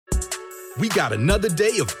We got another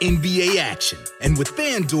day of NBA action. And with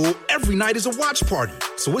FanDuel, every night is a watch party.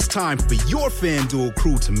 So it's time for your FanDuel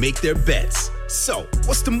crew to make their bets. So,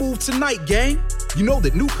 what's the move tonight, gang? You know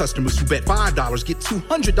that new customers who bet $5 get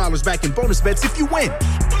 $200 back in bonus bets if you win.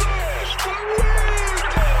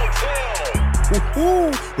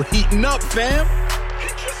 Woohoo! We're heating up, fam.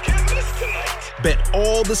 Bet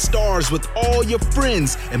all the stars with all your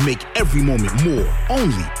friends and make every moment more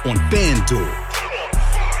only on FanDuel.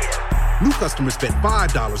 New customers bet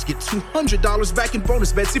 $5, get $200 back in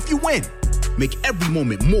bonus bets if you win. Make every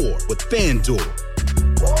moment more with FanDuel.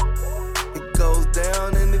 It goes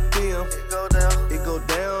down in the DM. It go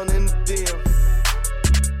down in the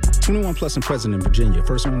DM. 21 plus and present in Virginia.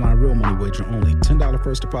 First online real money wager only. $10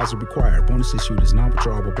 first deposit required. Bonus issued is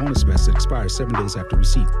non-withdrawable bonus vest that expires 7 days after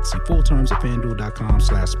receipt. See full terms at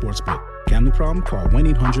FanDuel.com/sportsbook. Gambling problem? Call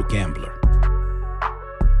 1-800-GAMBLER.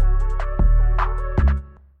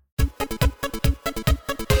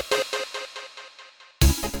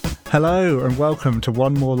 Hello and welcome to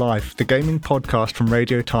One More Life, the gaming podcast from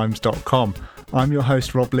RadioTimes.com. I'm your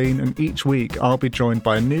host Rob Lean, and each week I'll be joined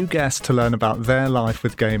by a new guest to learn about their life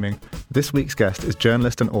with gaming. This week's guest is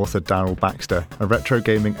journalist and author Daryl Baxter, a retro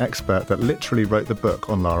gaming expert that literally wrote the book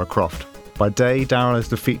on Lara Croft. By day, Daryl is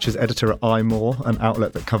the features editor at iMore, an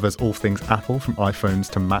outlet that covers all things Apple from iPhones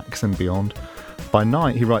to Macs and beyond. By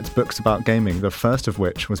night, he writes books about gaming, the first of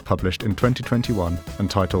which was published in 2021 and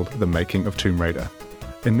titled The Making of Tomb Raider.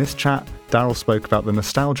 In this chat, Daryl spoke about the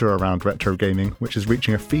nostalgia around retro gaming, which is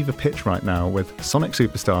reaching a fever pitch right now with Sonic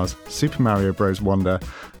Superstars, Super Mario Bros. Wonder,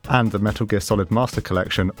 and the Metal Gear Solid Master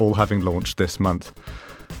Collection all having launched this month.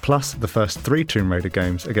 Plus, the first 3 Tomb Raider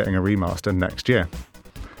games are getting a remaster next year.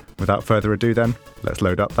 Without further ado then, let's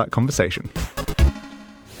load up that conversation.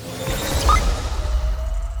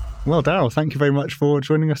 Well, Daryl, thank you very much for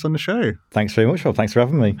joining us on the show. Thanks very much, Rob. Thanks for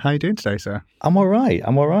having me. How are you doing today, sir? I'm all right.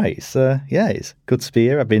 It's, it's good to be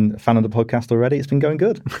here. I've been a fan of the podcast already. It's been going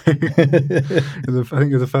good. I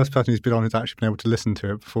think you're the first person who's been on who's actually been able to listen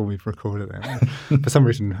to it before we've recorded it. For some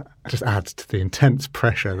reason, it just adds to the intense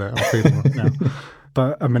pressure that I'm feeling right now.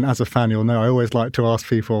 But, I mean, as a fan, you'll know I always like to ask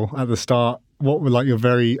people at the start, what were like your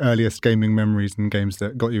very earliest gaming memories and games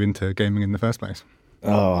that got you into gaming in the first place?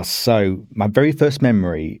 Oh, so my very first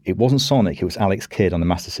memory, it wasn't Sonic, it was Alex Kidd on the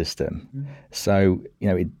Master System. So,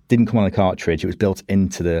 it didn't come on a cartridge, it was built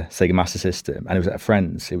into the Sega Master System, and it was at a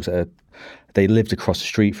friend's. They lived across the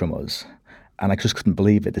street from us, and I just couldn't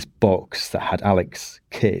believe it, this box that had Alex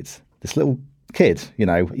Kidd, this little kid,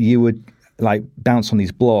 you would like bounce on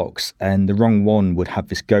these blocks and the wrong one would have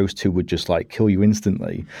this ghost who would just like kill you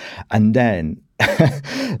instantly. And then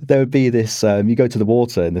there would be this, you go to the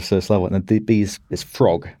water in the first level and there'd be this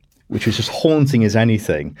frog, which was just haunting as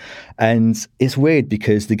anything. And it's weird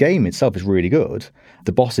because the game itself is really good.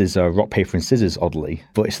 The bosses are rock, paper and scissors, oddly,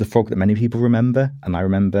 but it's the frog that many people remember. And I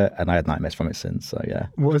remember, and I had nightmares from it since, so yeah.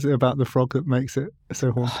 What is it about the frog that makes it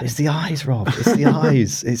so haunting? Oh, it's the eyes, Rob. It's the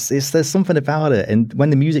eyes. There's something about it. And when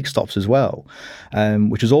the music stops as well,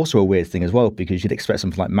 which is also a weird thing as well, because you'd expect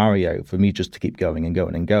something like Mario for me just to keep going and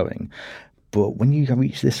going and going. But when you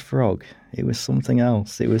reach this frog, it was something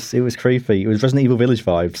else. It was creepy. It was Resident Evil Village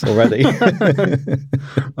vibes already.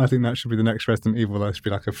 I think that should be the next Resident Evil. That should be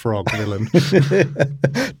like a frog villain.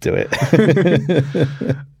 Do it.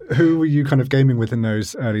 Who were you kind of gaming with in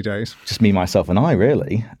those early days? Just me, myself and I,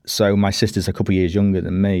 really. So my sister's a couple of years younger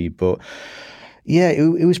than me. But yeah,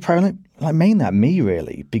 it was probably like mainly at me,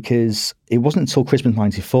 really, because it wasn't until Christmas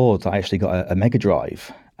 '94 that I actually got a Mega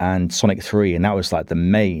Drive and Sonic 3, and that was like the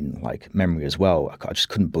main like memory as well. I just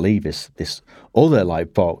couldn't believe this other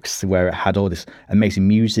like box where it had all this amazing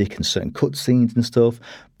music and certain cutscenes and stuff.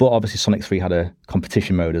 But obviously Sonic 3 had a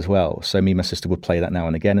competition mode as well, so me and my sister would play that now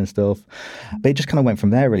and again and stuff. But it just kind of went from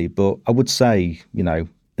there, really. But I would say, in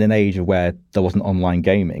an age where there wasn't online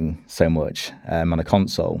gaming so much on a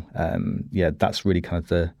console, that's really kind of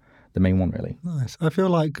the main one, really. Nice. I feel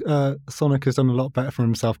like Sonic has done a lot better for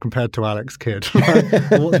himself compared to Alex Kidd.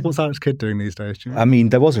 What's Alex Kidd doing these days? Do you know? I mean,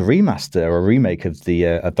 there was a remaster or a remake of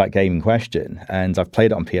of that game in question, and I've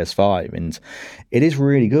played it on PS5, and it is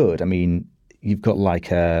really good. I mean, you've got like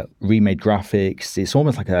remade graphics. It's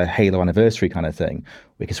almost like a Halo anniversary kind of thing.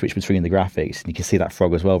 We can switch between the graphics, and you can see that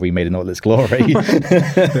frog as well, remade in all its glory.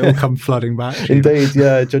 They all come flooding back. Indeed,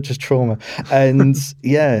 yeah, just trauma. And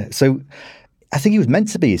yeah, so I think he was meant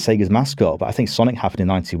to be Sega's mascot, but I think Sonic happened in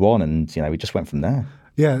 '91, and we just went from there.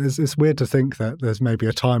 Yeah, it's weird to think that there's maybe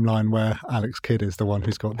a timeline where Alex Kidd is the one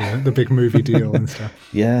who's got the big movie deal and stuff.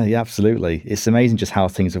 Yeah, absolutely. It's amazing just how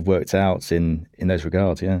things have worked out in those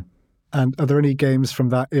regards. Yeah. And are there any games from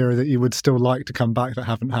that era that you would still like to come back that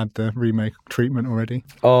haven't had the remake treatment already?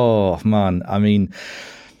 Oh, man. I mean,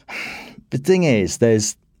 the thing is,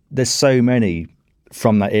 there's so many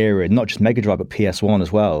from that era, not just Mega Drive, but PS1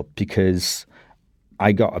 as well, because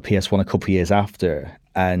I got a PS1 a couple of years after.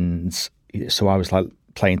 And so I was like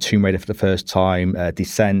playing Tomb Raider for the first time,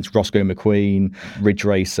 Descent, Roscoe McQueen, Ridge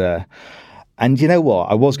Racer. And you know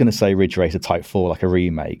what? I was going to say Ridge Racer Type 4, like a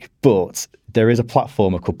remake, but there is a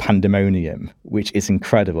platformer called Pandemonium, which is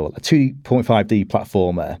incredible. A 2.5D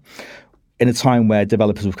platformer in a time where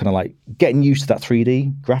developers were kind of like getting used to that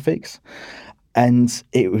 3D graphics. And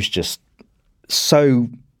it was just so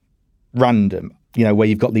random, you know, where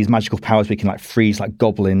you've got these magical powers where you can like freeze like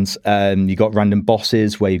goblins. You've got random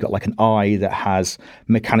bosses where you've got like an eye that has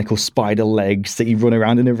mechanical spider legs that you run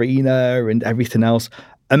around an arena and everything else.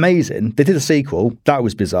 Amazing. They did a sequel. That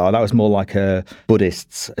was bizarre. That was more like a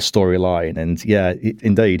Buddhist storyline. And yeah,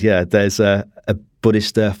 indeed, yeah, there's a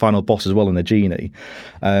Buddhist final boss as well in the genie.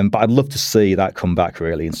 But I'd love to see that come back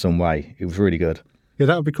really in some way. It was really good. Yeah,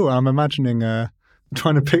 that would be cool. I'm imagining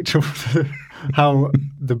trying to picture how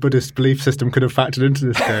the Buddhist belief system could have factored into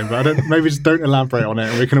this game. But maybe just don't elaborate on it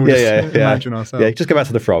and we can all just imagine ourselves. Yeah, just go back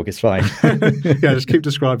to the frog. It's fine. Yeah, just keep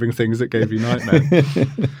describing things that gave you nightmares.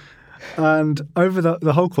 And over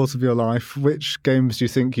the whole course of your life, which games do you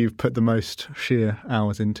think you've put the most sheer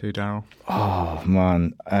hours into, Daryl? Oh,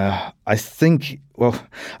 man. I think, well,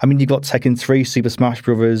 I mean, you got Tekken 3, Super Smash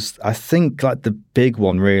Brothers. I think like the big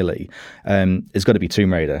one really is got to be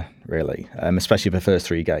Tomb Raider, really, especially the first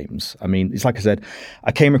 3 games. I mean, it's like I said,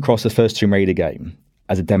 I came across the first Tomb Raider game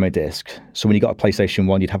as a demo disc. So when you got a PlayStation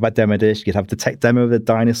 1, you'd have that demo disc, you'd have the tech demo of the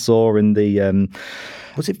dinosaur and the,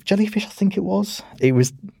 was it jellyfish? I think it was. It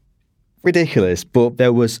was ridiculous, but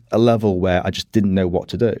there was a level where I just didn't know what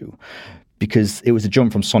to do because it was a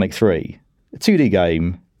jump from Sonic 3, a 2D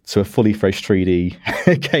game, to a fully fledged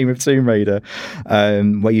 3D game of Tomb Raider,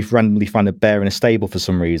 where you've randomly found a bear in a stable for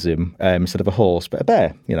some reason, instead of a horse, but a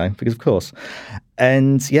bear, you know, because of course.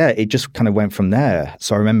 And yeah, it just kind of went from there.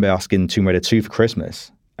 So I remember asking Tomb Raider 2 for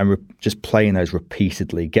Christmas and just playing those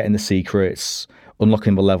repeatedly, getting the secrets,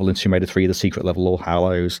 unlocking the level in Tomb Raider 3, the secret level, All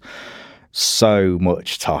Hallows. So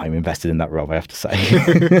much time invested in that, Rob, I have to say.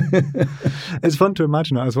 It's fun to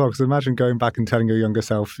imagine that as well, because imagine going back and telling your younger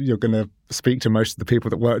self you're going to speak to most of the people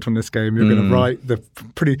that worked on this game, you're going to write the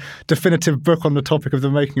pretty definitive book on the topic of the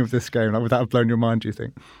making of this game. Like, would that have blown your mind, do you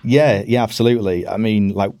think? Yeah, absolutely. I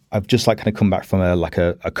mean, like, I've just like kind of come back from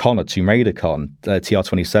a con, a Tomb Raider con,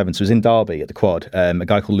 TR27. So it was in Derby at the Quad. A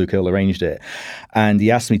guy called Luke Earl arranged it. And he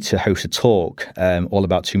asked me to host a talk all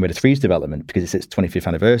about Tomb Raider 3's development because it's its 25th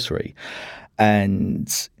anniversary. And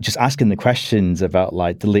just asking the questions about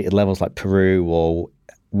like deleted levels like Peru or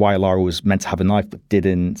why Lara was meant to have a knife but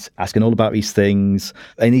didn't, asking all about these things.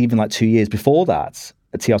 And even like 2 years before that,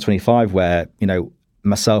 at TR25, where, you know,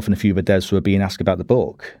 myself and a few of the devs were being asked about the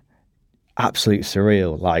book. Absolutely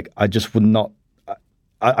surreal. Like, I just would not...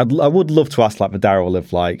 I would love to ask like the Daryl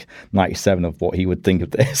of like 97 of what he would think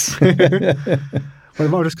of this. Well,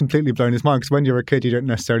 it might have just completely blown his mind, because when you're a kid, you don't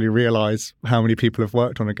necessarily realise how many people have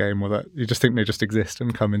worked on a game, or that you just think they just exist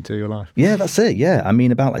and come into your life. Yeah, that's it. Yeah, I mean,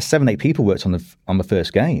 about like 7-8 people worked on the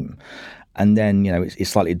first game, and then, you know, it's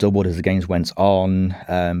slightly doubled as the games went on.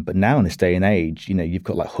 But now in this day and age, you know, you've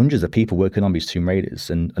got like hundreds of people working on these Tomb Raiders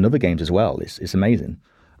and other games as well. It's amazing.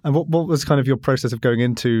 And what was kind of your process of going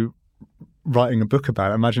into writing a book about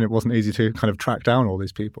it? I imagine it wasn't easy to kind of track down all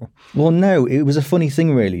these people. Well, no, it was a funny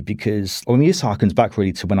thing really, because I mean, this harkens back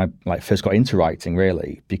really to when I like first got into writing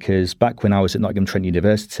really, because back when I was at Nottingham Trent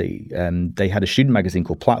University, they had a student magazine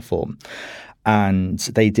called Platform, and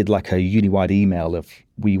they did like a uni-wide email of,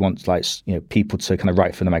 we want like, you know, people to kind of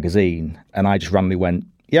write for the magazine, and I just randomly went,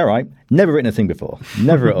 yeah, right. Never written a thing before.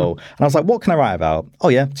 Never at all. And I was like, what can I write about? Oh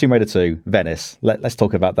yeah, Tomb Raider 2, Venice. Let's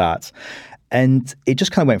talk about that. And it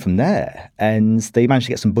just kind of went from there. And they managed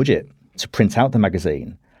to get some budget to print out the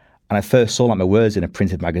magazine. And I first saw like my words in a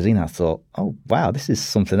printed magazine. I thought, oh, wow, this is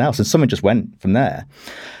something else. And something just went from there.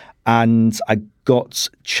 And I got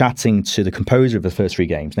chatting to the composer of the first 3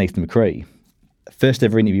 games, Nathan McCree. First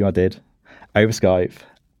ever interview I did over Skype.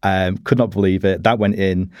 Could not believe it. That went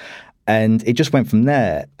in. And it just went from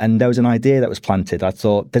there. And there was an idea that was planted. I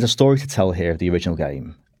thought, there's a story to tell here of the original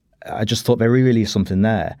game. I just thought there really is something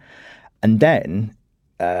there. And then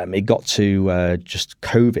it got to just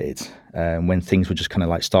COVID, when things were just kind of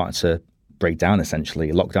like starting to break down,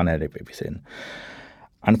 essentially, lockdown and everything.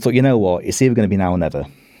 And I thought, you know what, it's either going to be now or never.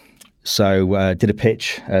 So did a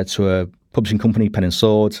pitch to a publishing company, Pen and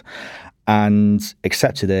Sword, and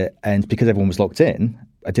accepted it. And because everyone was locked in,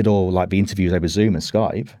 I did all like the interviews over Zoom and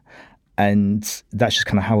Skype. And that's just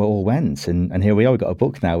kind of how it all went. And here we are, we've got a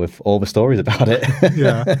book now with all the stories about it.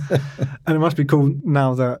 Yeah. And it must be cool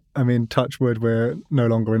now that, I mean, touch wood, we're no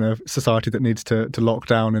longer in a society that needs to lock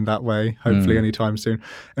down in that way, hopefully anytime soon.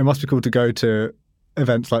 It must be cool to go to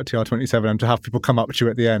events like TR27 and to have people come up to you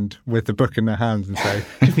at the end with the book in their hands and say,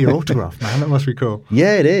 give me your autograph, man. That must be cool.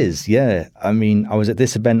 Yeah, it is. Yeah. I mean, I was at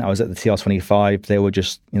this event, I was at the TR25. They were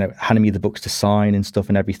just, handing me the books to sign and stuff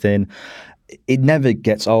and everything. It never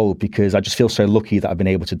gets old because I just feel so lucky that I've been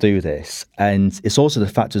able to do this. And it's also the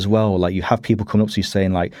fact as well, like you have people coming up to you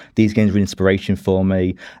saying like, these games were an inspiration for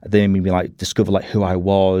me. They made me like discover like who I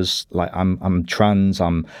was. Like I'm trans.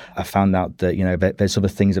 I found out that, there's other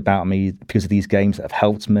things about me because of these games that have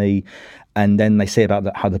helped me. And then they say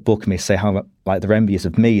about how the book may say how like they're envious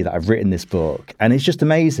of me that I've written this book. And it's just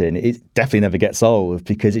amazing. It definitely never gets old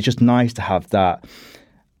because it's just nice to have that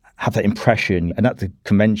impression. And at the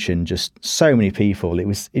convention, just so many people.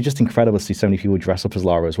 It's just incredible to see so many people dress up as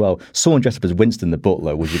Lara as well. Someone dressed up as Winston the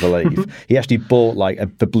butler, would you believe? He actually bought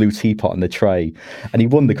like the blue teapot and the tray, and he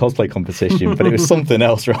won the cosplay competition, but it was something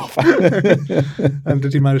else, Ralph. And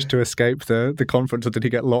did he manage to escape the conference, or did he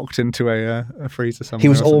get locked into a freezer somewhere? He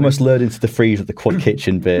was almost lured into the freezer at the quad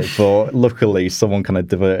kitchen bit, but luckily someone kind of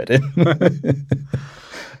diverted him.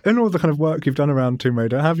 In all the kind of work you've done around Tomb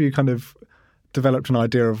Raider, have you kind of developed an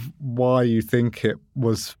idea of why you think it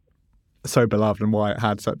was so beloved and why it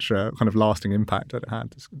had such a kind of lasting impact that it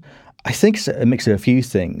had? I think it's a mix of a few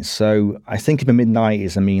things. So I think in the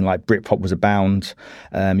mid-90s, I mean, like Britpop was abound.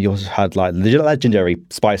 You also had like legendary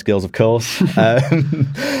Spice Girls, of course.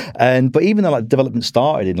 But even though like development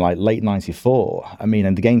started in like late 94, I mean,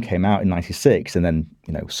 and the game came out in 96 and then,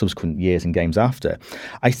 subsequent years and games after,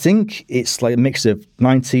 I think it's like a mix of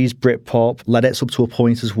 90s Britpop, Ledettes up to a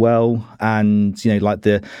point as well. And, like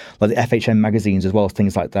the FHM magazines as well,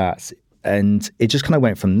 things like that. And it just kind of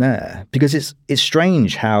went from there because it's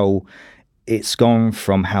strange how it's gone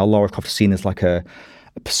from how Lara Croft is seen as like a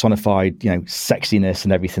personified, sexiness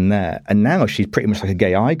and everything there. And now she's pretty much like a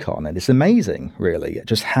gay icon. And it's amazing, really,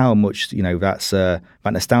 just how much, that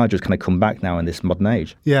nostalgia has kind of come back now in this modern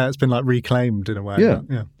age. Yeah, it's been like reclaimed in a way.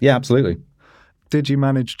 Yeah, absolutely. Did you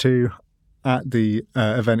manage to, at the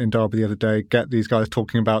event in Derby the other day, get these guys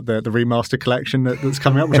talking about the remaster collection that's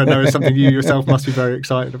coming up, which I know is something you yourself must be very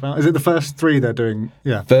excited about? Is it the first three they're doing?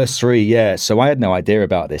 Yeah. First three, yeah. So I had no idea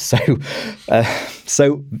about this. So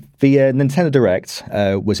the Nintendo Direct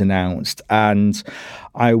was announced and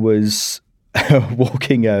I was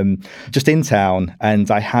walking just in town and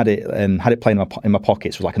I had it playing in my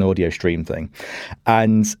pockets with like an audio stream thing.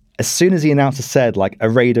 And as soon as the announcer said, like, a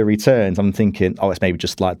Raider returns, I'm thinking, oh, it's maybe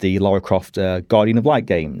just like the Lara Croft Guardian of Light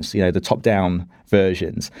games, the top-down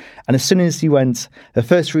versions. And as soon as he went, the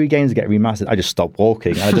first three games get remastered, I just stopped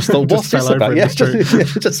walking. And I just thought, what's this about?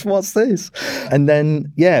 Just what's this? And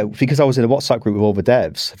then, because I was in a WhatsApp group with all the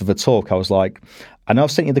devs for the talk, I was like, I know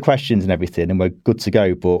I've sent you the questions and everything, and we're good to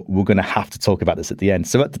go, but we're going to have to talk about this at the end.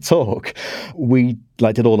 So at the talk, we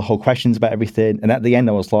did all the whole questions about everything. And at the end,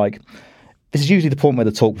 I was like, this is usually the point where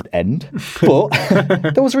the talk would end, but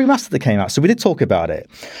there was a remaster that came out, so we did talk about it.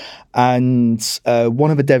 And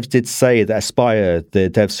one of the devs did say that Aspire, the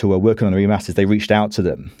devs who were working on the remasters, they reached out to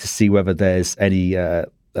them to see whether there's any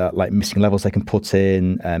missing levels they can put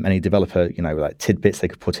in, any developer, tidbits they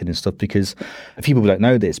could put in and stuff, because a few people don't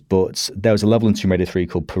know this, but there was a level in Tomb Raider 3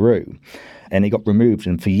 called Peru, and it got removed,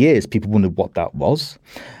 and for years people wondered what that was.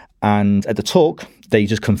 And at the talk, they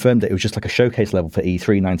just confirmed that it was just like a showcase level for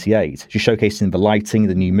E3 98, just showcasing the lighting,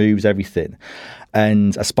 the new moves, everything.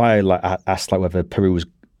 And Aspire asked whether Peru was,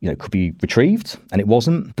 could be retrieved, and it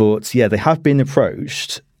wasn't. But they have been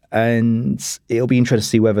approached, and it'll be interesting to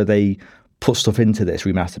see whether they put stuff into this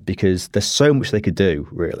remaster, because there's so much they could do,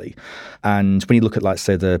 really. And when you look at,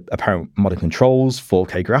 say, the apparent modern controls,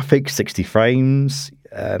 4K graphics, 60 frames,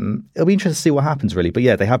 it'll be interesting to see what happens, really. But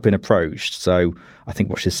they have been approached, so I think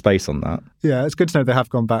watch this space on that. Yeah, it's good to know they have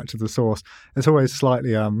gone back to the source. It's always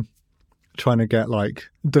slightly trying to get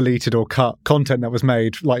deleted or cut content that was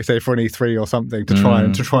made, say for an E3 or something, to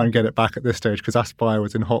try and get it back at this stage, because Aspire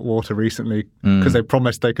was in hot water recently because they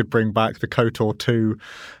promised they could bring back the KOTOR 2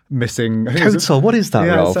 missing. KOTOR, what is that,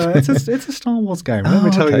 Ralph? It's a Star Wars game. Let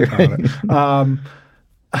me tell you about it.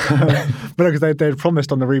 But no, because they'd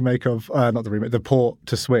promised on the remake of the port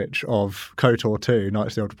to Switch of KOTOR 2,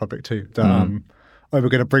 Knights of the Old Republic 2, that we're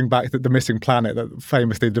going to bring back the missing planet that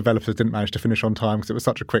famously the developers didn't manage to finish on time because it was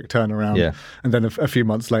such a quick turnaround. Yeah. And then a few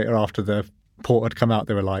months later, after the port had come out,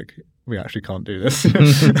 they were like, we actually can't do this.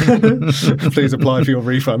 Please apply for your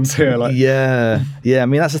refunds here. Yeah. I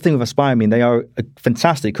mean, that's the thing with Aspyr. I mean, they are a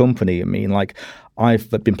fantastic company. I mean, like, I've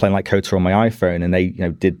been playing like KOTOR on my iPhone, and they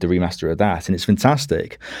did the remaster of that, and it's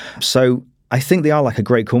fantastic. So I think they are like a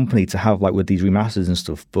great company to have like with these remasters and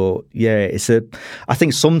stuff. But yeah, I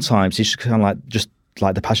think sometimes it's kind of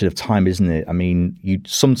like the passage of time, isn't it? I mean,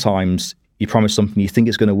 sometimes you promise something, you think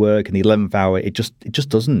it's going to work, and the 11th hour, it just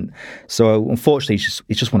doesn't. So unfortunately,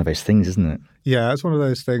 it's just one of those things, isn't it? Yeah, it's one of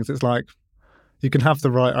those things. It's like you can have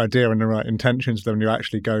the right idea and the right intentions, but when you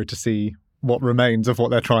actually go to see what remains of what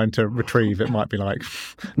they're trying to retrieve, it might be like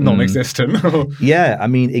non-existent. Yeah, I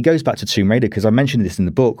mean, it goes back to Tomb Raider, because I mentioned this in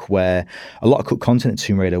the book, where a lot of cut content in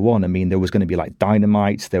Tomb Raider 1, I mean, there was going to be like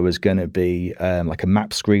dynamite, there was going to be like a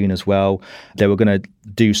map screen as well. They were going to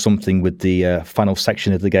do something with the final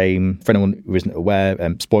section of the game. For anyone who isn't aware,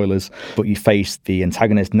 spoilers, but you face the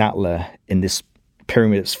antagonist Natla in this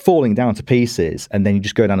pyramid that's falling down to pieces, and then you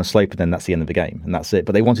just go down a slope, and then that's the end of the game, and that's it.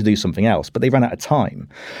 But they want to do something else, but they ran out of time.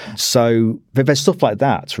 So there's stuff like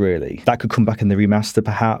that, really, that could come back in the remaster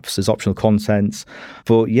perhaps as optional content.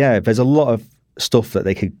 But yeah, there's a lot of stuff that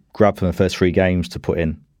they could grab from the first 3 games to put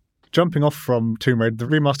in. Jumping off from Tomb Raider, the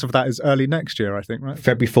remaster of that is early next year, I think, right?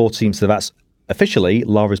 February 14th, so that's officially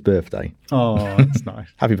Lara's birthday. Oh, that's nice.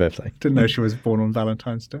 Happy birthday. Didn't know she was born on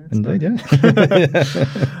Valentine's Day. Indeed,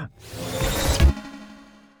 yeah.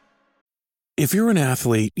 If you're an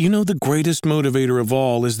athlete, you know the greatest motivator of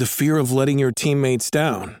all is the fear of letting your teammates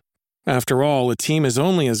down. After all, a team is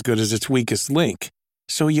only as good as its weakest link.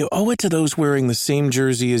 So you owe it to those wearing the same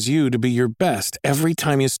jersey as you to be your best every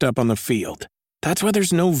time you step on the field. That's why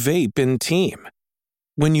there's no vape in team.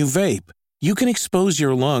 When you vape, you can expose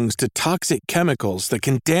your lungs to toxic chemicals that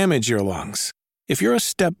can damage your lungs. If you're a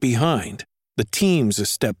step behind, the team's a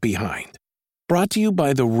step behind. Brought to you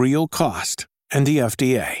by The Real Cost and the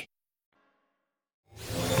FDA.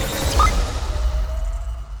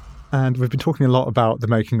 And we've been talking a lot about the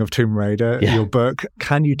making of Tomb Raider, your book.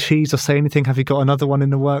 Can you tease or say anything? Have you got another one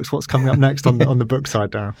in the works? What's coming up next on the book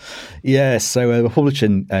side, Daryl? Yeah, so the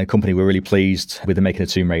publishing company were really pleased with the making of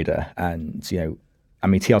Tomb Raider. And, I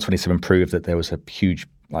mean, TR27 proved that there was a huge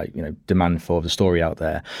demand for the story out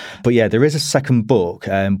there. But yeah, there is a second book.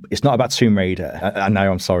 It's not about Tomb Raider. I know,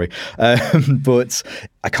 I'm sorry. But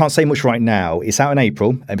I can't say much right now. It's out in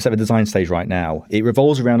April. It's at the design stage right now. It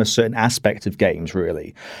revolves around a certain aspect of games,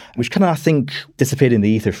 really, which kind of, I think, disappeared in the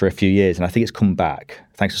ether for a few years. And I think it's come back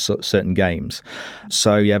thanks to certain games.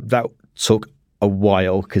 So yeah, that took a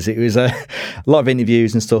while because it was a lot of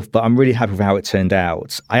interviews and stuff, but I'm really happy with how it turned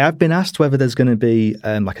out. I have been asked whether there's going to be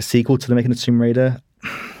like a sequel to the making of Tomb Raider.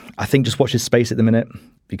 I think just watch this space at the minute,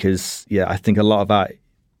 because I think a lot of that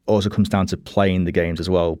also comes down to playing the games as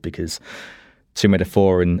well, because Tomb Raider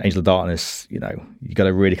 4 and Angel of Darkness, you got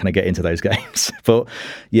to really kind of get into those games. But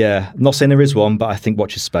yeah, I'm not saying there is one, but I think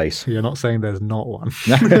watch this space. You're not saying there's not one.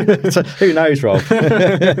 So, who knows, Rob?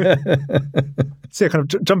 So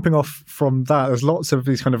kind of jumping off from that, there's lots of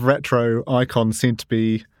these kind of retro icons seem to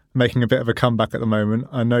be making a bit of a comeback at the moment.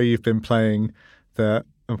 I know you've been playing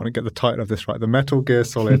I want to get the title of this right, the Metal Gear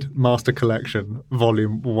Solid Master Collection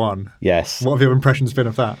Volume 1. Yes. What have your impressions been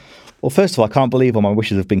of that? Well, first of all, I can't believe all my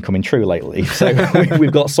wishes have been coming true lately. So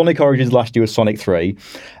we've got Sonic Origins last year with Sonic 3.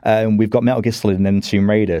 We've got Metal Gear Solid and then Tomb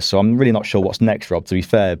Raider. So I'm really not sure what's next, Rob, to be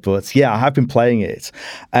fair. But yeah, I have been playing it.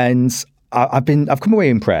 And I've come away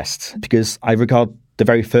impressed, because I regard the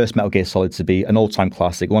very first Metal Gear Solid to be an all-time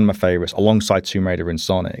classic, one of my favourites, alongside Tomb Raider and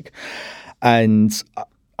Sonic. And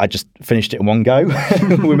I just finished it in one go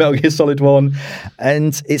with Metal Gear Solid 1.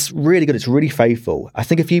 And it's really good. It's really faithful. I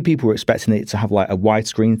think a few people were expecting it to have like a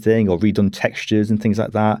widescreen thing or redone textures and things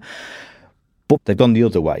like that. But they've gone the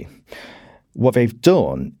other way. What they've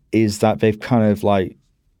done is that they've kind of like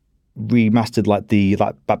remastered like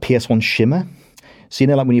that PS1 shimmer. So,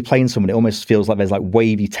 like when you're playing someone, it almost feels like there's like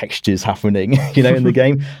wavy textures happening, in the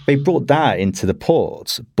game. They brought that into the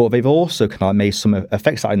ports, but they've also kind of like made some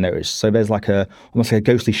effects that I noticed. So there's like almost like a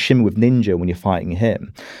ghostly shimmer with Ninja when you're fighting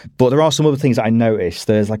him. But there are some other things that I noticed.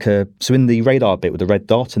 There's so in the radar bit with the red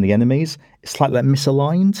dot and the enemies, it's like that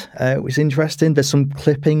misaligned, which is interesting. There's some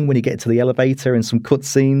clipping when you get to the elevator and some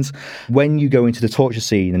cutscenes. When you go into the torture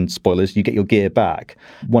scene, and spoilers, you get your gear back.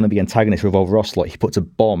 One of the antagonists, Revolver Ocelot, he puts a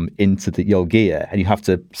bomb into your gear, and you have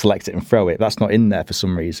to select it and throw it. That's not in there for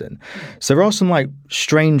some reason. So there are some like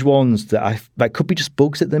strange ones that could be just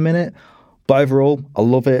bugs at the minute. But overall, I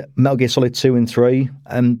love it. Metal Gear Solid 2 and 3.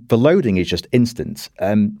 The loading is just instant.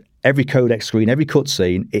 Every codec screen, every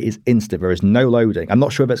cutscene, it is instant. There is no loading. I'm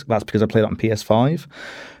not sure if that's because I played it on PS5,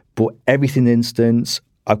 but everything instant.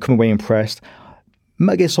 I've come away impressed.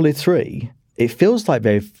 Metal Gear Solid 3, it feels like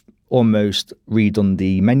they've almost redone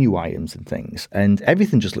the menu items and things. And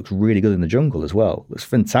everything just looks really good in the jungle as well. Looks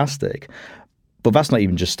fantastic. But that's not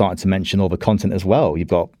even just starting to mention all the content as well. You've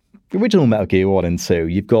got the original Metal Gear 1 and 2.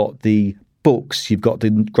 You've got the books. You've got the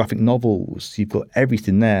graphic novels. You've got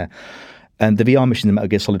everything there. And the VR mission in Metal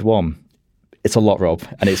Gear Solid 1, it's a lot, Rob,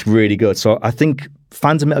 and it's really good. So I think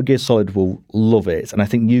fans of Metal Gear Solid will love it, and I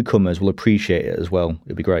think newcomers will appreciate it as well.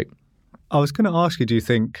 It'd be great. I was going to ask you, do you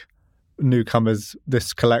think newcomers,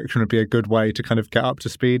 this collection would be a good way to kind of get up to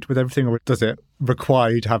speed with everything, or does it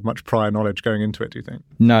require you to have much prior knowledge going into it, do you think?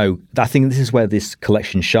 No, I think this is where this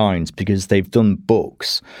collection shines, because they've done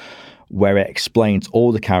books where it explains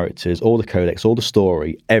all the characters, all the codex, all the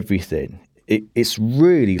story, everything. It's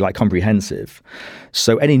really like comprehensive.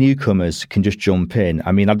 So any newcomers can just jump in.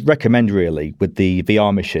 I mean, I'd recommend really with the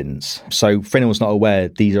VR missions. So for anyone who's not aware,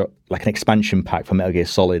 these are like an expansion pack for Metal Gear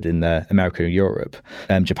Solid in America and Europe.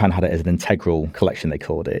 Japan had it as an integral collection, they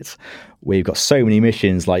called it, where you've got so many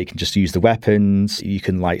missions, like you can just use the weapons, you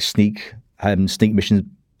can like sneak missions,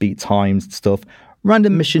 beat times and stuff.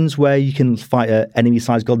 Random missions where you can fight an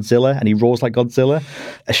enemy-sized Godzilla and he roars like Godzilla.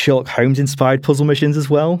 A Sherlock Holmes-inspired puzzle missions as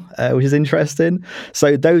well, which is interesting.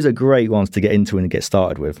 So those are great ones to get into and get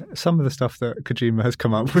started with. Some of the stuff that Kojima has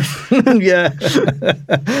come up with. Yeah.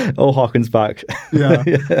 All harkens back. Yeah.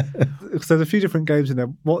 So there's a few different games in there.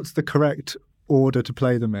 What's the correct order to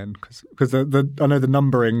play them in? Because I know the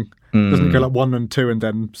numbering doesn't go like 1 and 2 and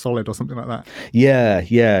then Solid or something like that.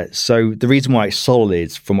 Yeah. So the reason why it's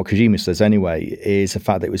Solid, from what Kojima says anyway, is the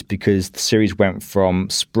fact that it was because the series went from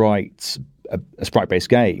a sprite-based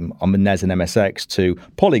game on the NES and MSX to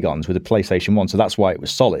polygons with the PlayStation 1. So that's why it was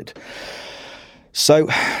Solid. So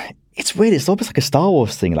it's weird. It's almost like a Star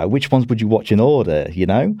Wars thing. Like, which ones would you watch in order, you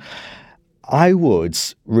know? I would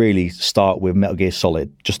really start with Metal Gear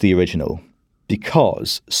Solid, just the original,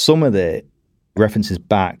 because some of the references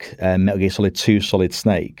back Metal Gear Solid 2 Solid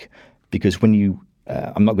Snake, because when you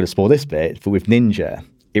I'm not going to spoil this bit, but with Ninja,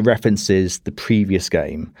 it references the previous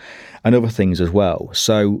game and other things as well.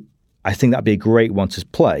 So I think that'd be a great one to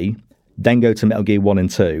play, then go to Metal Gear 1 and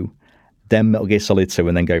 2, then Metal Gear Solid 2,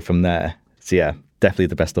 and then go from there. So yeah, definitely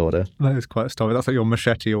the best order. That is quite a story. That's like your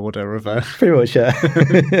machete order of pretty much, yeah.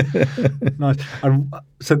 Nice. And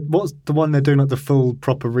so what's the one they're doing, like the full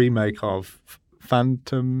proper remake of?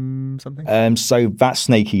 Phantom something? So that's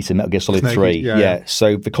Snake Eater, Metal Gear Solid 3. Yeah.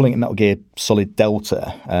 So they're calling it Metal Gear Solid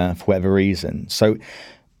Delta for whatever reason. So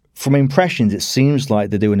from impressions, it seems like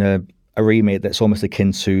they're doing a remake that's almost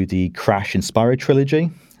akin to the Crash and Spyro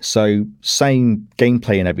trilogy. So same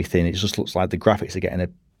gameplay and everything. It just looks like the graphics are getting a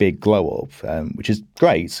big glow up, which is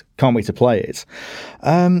great. Can't wait to play it.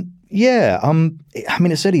 I mean,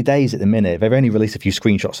 it's early days at the minute. They've only released a few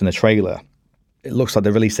screenshots in the trailer. It looks like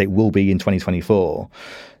the release date will be in 2024.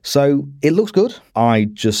 So it looks good. I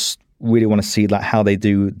just really want to see like how they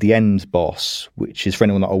do the end boss, which is, for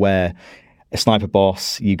anyone not aware, a sniper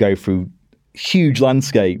boss. You go through huge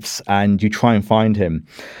landscapes and you try and find him.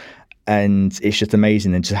 And it's just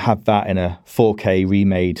amazing. And to have that in a 4K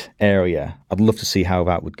remade area, I'd love to see how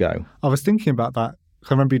that would go. I was thinking about that. I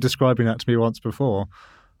remember you describing that to me once before.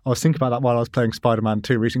 I was thinking about that while I was playing Spider-Man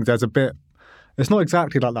 2 recently. There's a bit, it's not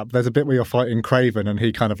exactly like that, but there's a bit where you're fighting Craven and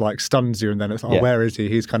he kind of like stuns you and then it's like, where is he?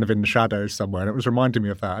 He's kind of in the shadows somewhere. And it was reminding me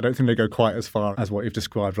of that. I don't think they go quite as far as what you've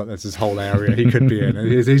described. Like there's this whole area he could be in.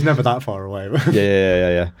 He's never that far away.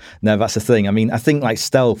 Yeah. No, that's the thing. I mean, I think like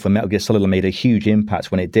stealth for Metal Gear Solid made a huge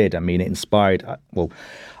impact when it did. I mean, it inspired, well,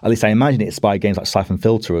 at least I imagine it inspired games like Siphon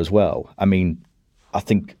Filter as well. I mean, I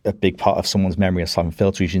think a big part of someone's memory of Siphon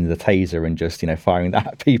Filter is using the taser and just, firing that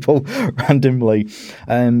at people randomly.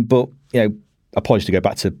 But, apologies to go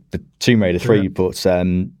back to the Tomb Raider 3, but,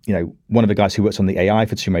 one of the guys who works on the AI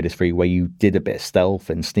for Tomb Raider 3, where you did a bit of stealth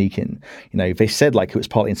and sneaking, they said like it was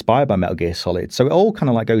partly inspired by Metal Gear Solid. So it all kind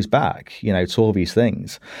of like goes back, to all these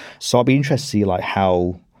things. So I'll be interested to see like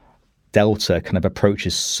how Delta kind of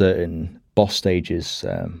approaches certain boss stages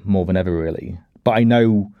more than ever, really. But I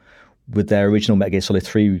know with their original Metal Gear Solid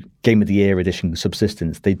 3 Game of the Year edition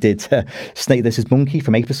Subsistence, they did Snake vs. Monkey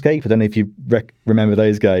from Ape Escape. I don't know if you remember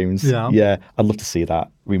those games. Yeah, I'd love to see that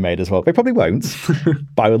remade as well. They probably won't,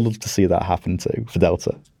 but I would love to see that happen too for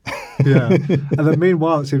Delta. Yeah, and then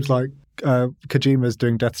meanwhile, it seems like Kojima's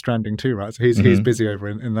doing Death Stranding too, right? So he's busy over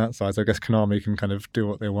in that side. So I guess Konami can kind of do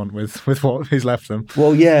what they want with what he's left them.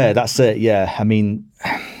 Well, yeah, that's it. Yeah, I mean,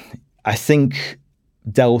 I think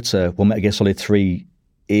Delta, Metal Gear Solid 3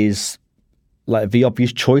 is like the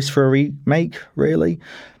obvious choice for a remake, really,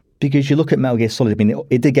 because you look at Metal Gear Solid. I mean,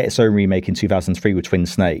 it did get its own remake in 2003 with Twin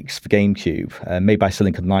Snakes for GameCube, made by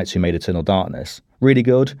Silicon Knights, who made Eternal Darkness. Really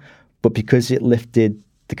good, but because it lifted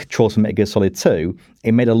the controls from Metal Gear Solid 2,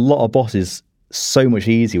 it made a lot of bosses so much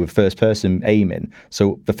easier with first-person aiming.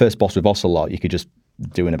 So the first boss with Ocelot, you could just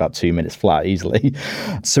do in about 2 minutes flat easily.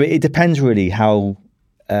 So it depends really how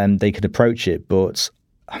they could approach it. But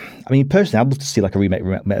I mean, personally, I'd love to see like a remake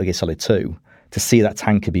of Metal Gear Solid 2, to see that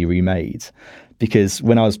tanker be remade. Because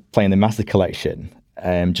when I was playing the Master Collection,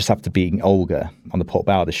 just after beating Olga on the port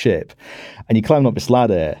bow of the ship, and you climb up this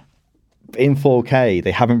ladder, in 4K,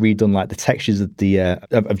 they haven't redone like the textures of the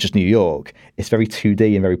of just New York. It's very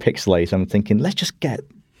 2D and very pixelated. I'm thinking, let's just get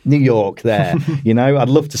New York there. I'd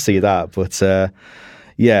love to see that. But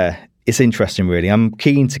yeah, it's interesting, really. I'm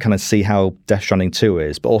keen to kind of see how Death Stranding 2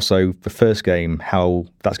 is, but also the first game, how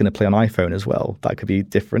that's going to play on iPhone as well. That could be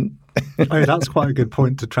different. That's quite a good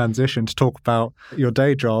point to transition to talk about your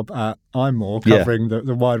day job at iMore, covering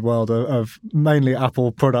the wide world of mainly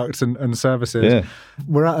Apple products and services. Yeah.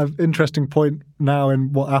 We're at an interesting point now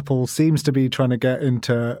in what Apple seems to be trying to get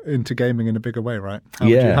into gaming in a bigger way, right?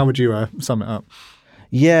 How would you sum it up?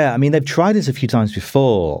 Yeah, I mean, they've tried this a few times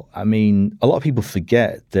before. I mean, a lot of people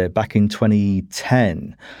forget that back in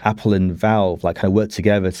 2010, Apple and Valve kind of worked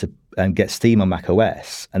together to get Steam on Mac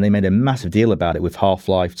OS, and they made a massive deal about it with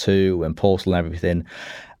Half-Life 2 and Portal and everything.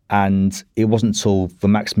 And it wasn't until the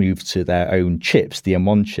Macs moved to their own chips, the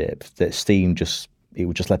M1 chip, that Steam it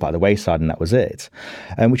was just left by the wayside, and that was it,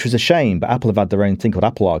 which was a shame. But Apple have had their own thing called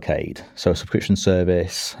Apple Arcade, so a subscription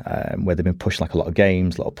service where they've been pushing like a lot of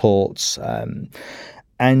games, a lot of ports.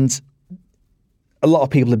 And a lot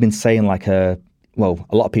of people have been saying a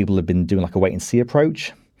lot of people have been doing like a wait and see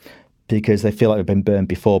approach because they feel like they've been burned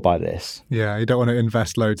before by this. Yeah, you don't want to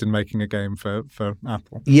invest loads in making a game for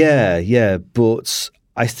Apple. Yeah, but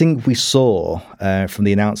I think we saw from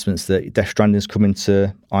the announcements that Death Stranding is coming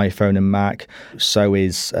to iPhone and Mac. So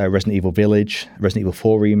is Resident Evil Village, Resident Evil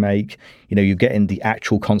 4 remake. You're getting the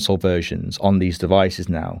actual console versions on these devices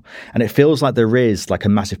now. And it feels like there is like a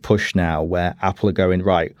massive push now where Apple are going,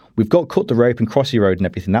 right, we've got Cut the Rope and Crossy Road and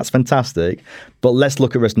everything. That's fantastic. But let's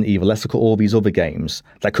look at Resident Evil. Let's look at all these other games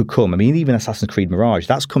that could come. I mean, even Assassin's Creed Mirage,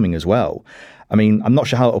 that's coming as well. I mean, I'm not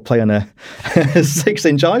sure how it'll play on a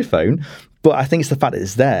 6-inch iPhone, but I think it's the fact that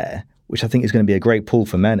it's there, which I think is going to be a great pull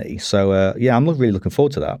for many. So, I'm really looking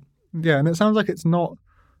forward to that. Yeah, and it sounds like it's not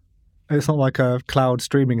like a cloud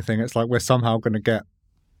streaming thing. It's like we're somehow going to get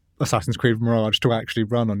Assassin's Creed Mirage to actually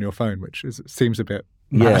run on your phone, which seems a bit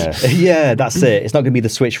mad. Yeah, that's it. It's not going to be the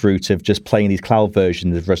Switch route of just playing these cloud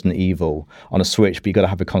versions of Resident Evil on a Switch, but you've got to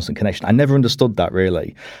have a constant connection. I never understood that,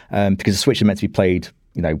 really, because the Switch is meant to be played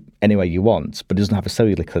anywhere you want, but it doesn't have a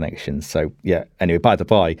cellular connection. So, yeah, anyway, by the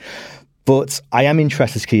by. But I am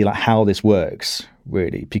interested to see how this works,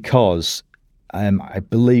 really, because I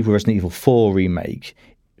believe with Resident Evil 4 remake,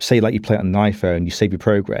 say you play it on an iPhone, you save your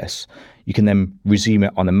progress, you can then resume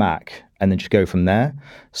it on a Mac and then just go from there.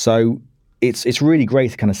 So it's really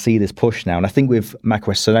great to kind of see this push now. And I think with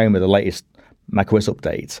macOS Sonoma, the latest macOS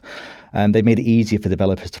update, they've made it easier for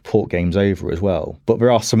developers to port games over as well. But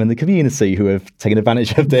there are some in the community who have taken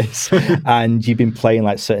advantage of this. And you've been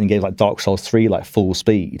playing certain games like Dark Souls 3 full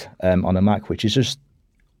speed on a Mac, which is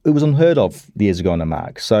it was unheard of years ago on a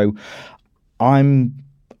Mac. So I'm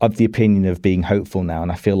of the opinion of being hopeful now,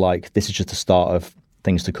 and I feel like this is just the start of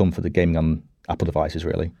things to come for the gaming on Apple devices,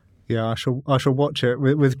 really. Yeah, I shall watch it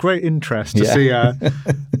with great interest to see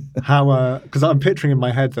how, because I'm picturing in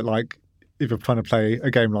my head that if you're trying to play a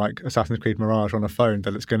game like Assassin's Creed Mirage on a phone,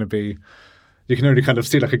 that it's going to be, you can only kind of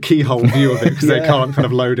see a keyhole view of it because they can't kind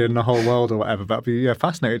of load in the whole world or whatever. But I'd be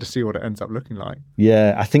fascinated to see what it ends up looking like.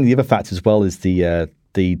 Yeah, I think the other factor as well is the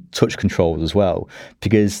touch controls as well,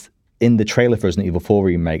 because in the trailer for Resident Evil 4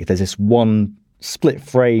 remake, there's this one split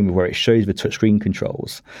frame where it shows the touchscreen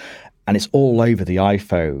controls, and it's all over the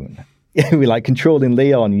iPhone. We're controlling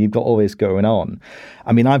Leon, and you've got all this going on.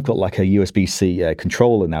 I mean, I've got a USB-C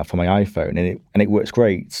controller now for my iPhone, and it works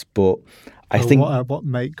great. But I think what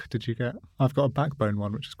make did you get? I've got a Backbone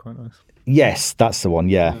one, which is quite nice. Yes, that's the one.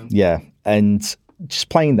 Yeah. And just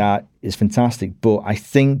playing that is fantastic. But I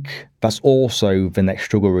think that's also the next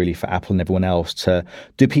struggle, really, for Apple and everyone else.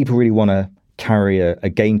 Do people really want to carry a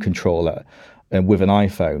game controller with an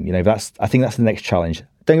iPhone? I think that's the next challenge.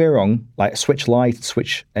 Don't get me wrong, Switch Lite,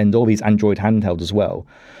 Switch, and all these Android handhelds as well.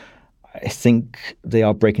 I think they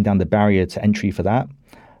are breaking down the barrier to entry for that.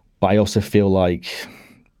 But I also feel like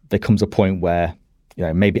there comes a point where,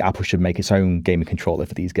 maybe Apple should make its own gaming controller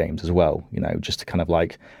for these games as well, just to kind of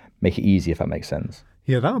make it easy, if that makes sense.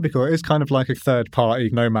 Yeah, that would be cool. It's kind of like a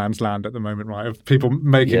third-party no man's land at the moment, right, of people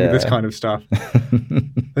making this kind of stuff.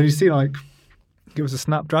 Then you see, it was a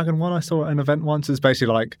Snapdragon one I saw at an event once. It's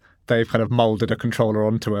basically they've kind of molded a controller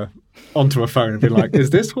onto a phone and been like, is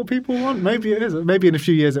this what people want? Maybe it is. Maybe in a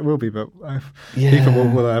few years it will be, but people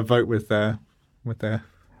will vote with their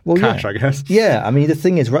cash, I guess. Yeah, I mean, the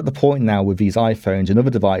thing is, we're at the point now with these iPhones and other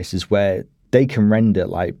devices where they can render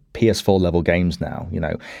like PS4 level games now. You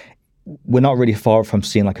know, we're not really far from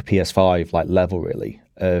seeing like a PS5 like level really.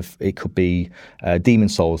 Of it could be Demon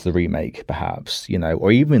Souls, the remake, perhaps, you know,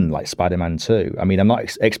 or even like Spider-Man 2. I mean, I'm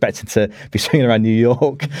not expecting to be swinging around New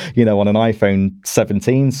York, you know, on an iPhone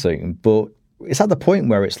 17 soon, but it's at the point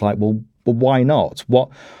where it's like, well, why not?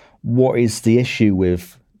 What is the issue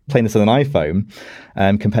with playing this on an iPhone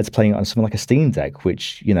compared to playing it on something like a Steam Deck,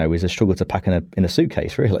 which, you know, is a struggle to pack in a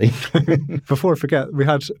suitcase, really. Before I forget, we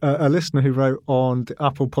had a listener who wrote on the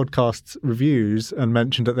Apple Podcasts reviews and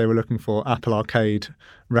mentioned that they were looking for Apple Arcade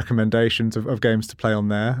recommendations of games to play on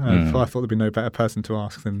there. I thought there'd be no better person to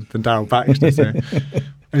ask than Daryl Baxter. So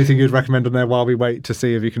anything you'd recommend on there while we wait to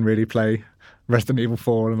see if you can really play Resident Evil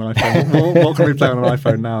 4 on an iPhone? What can we play on an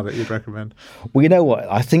iPhone now that you'd recommend? Well, you know what?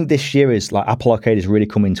 I think this year is like Apple Arcade is really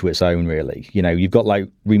coming to its own, really. You know, you've got like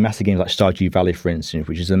remastered games like Stardew Valley, for instance,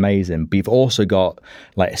 which is amazing. But you've also got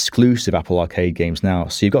like exclusive Apple Arcade games now.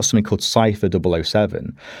 So you've got something called Cypher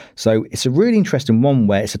 007. So it's a really interesting one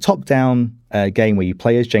where it's a top-down game where you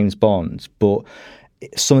play as James Bond, but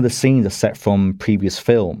some of the scenes are set from previous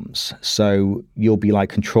films. So you'll be like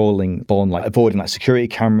controlling Bond, like avoiding like security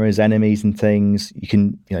cameras, enemies and things. You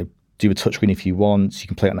can, you know, do a touchscreen if you want. You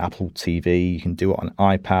can play it on Apple TV. You can do it on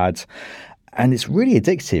iPad. And it's really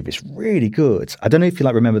addictive. It's really good. I don't know if you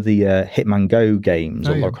like remember the Hitman Go games.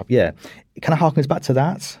 Yeah. It kind of harkens back to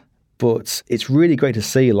that. But it's really great to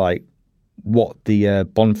see like what the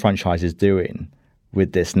Bond franchise is doing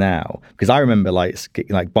with this now, because I remember like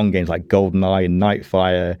Bond games like GoldenEye and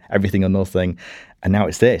Nightfire, Everything or Nothing, and now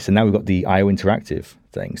it's this, and now we've got the IO Interactive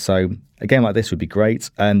thing. So a game like this would be great.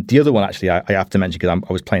 And the other one actually I have to mention, because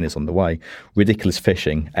I was playing this on the way, Ridiculous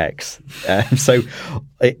Fishing X. So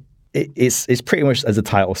it's pretty much as the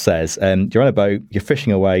title says. You're on a boat, you're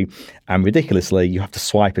fishing away, and ridiculously you have to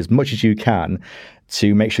swipe as much as you can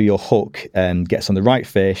to make sure your hook gets on the right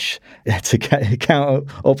fish, to count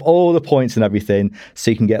up all the points and everything, so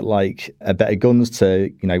you can get like better guns to,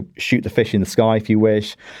 you know, shoot the fish in the sky if you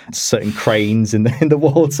wish, certain cranes in the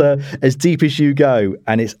water, as deep as you go,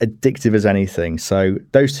 and it's addictive as anything. So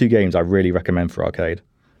those two games I really recommend for arcade.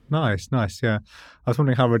 Nice, yeah. I was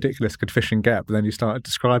wondering how ridiculous could fishing get, but then you started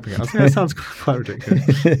describing it. I was like, it sounds quite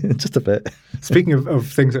ridiculous. Just a bit. Speaking of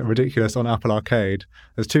things that are ridiculous on Apple Arcade,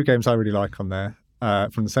 there's two games I really like on there.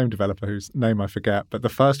 From the same developer whose name I forget, but the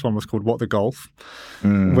first one was called What the Golf,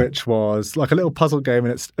 which was like a little puzzle game,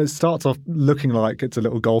 and it starts off looking like it's a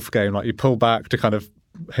little golf game, like you pull back to kind of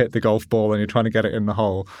hit the golf ball and you're trying to get it in the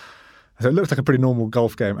hole. So it looks like a pretty normal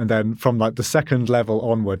golf game, and then from like the second level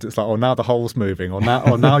onwards, it's like, oh, now the hole's moving, or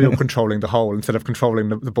now you're controlling the hole instead of controlling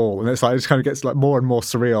the ball, and it's like it just kind of gets like more and more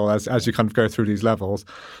surreal as you kind of go through these levels,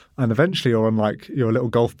 and eventually you're on like your little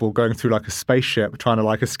golf ball going through like a spaceship trying to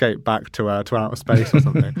like escape back to outer space or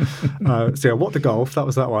something. So yeah, What the Golf, that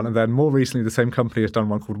was that one, and then more recently the same company has done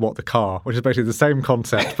one called What the Car, which is basically the same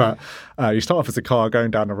concept, but you start off as a car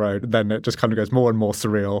going down the road, and then it just kind of goes more and more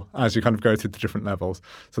surreal as you kind of go through the different levels.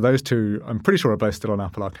 So those two, I'm pretty sure, are both still on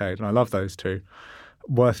Apple Arcade, and I love those two.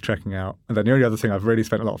 Worth checking out. And then the only other thing I've really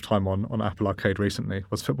spent a lot of time on Apple Arcade recently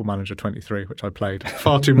was Football Manager 23, which I played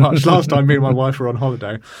far too much last time me and my wife were on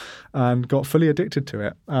holiday, and got fully addicted to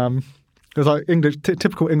it. It was like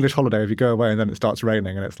typical English holiday if you go away and then it starts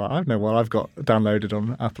raining, and it's like, I don't know what I've got downloaded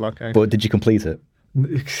on Apple Arcade. But did you complete it?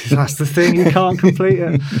 That's the thing, you can't complete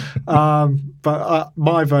it. But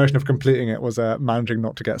my version of completing it was managing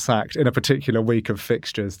not to get sacked in a particular week of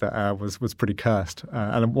fixtures that was pretty cursed.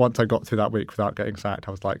 And once I got through that week without getting sacked,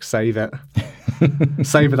 I was like, save it.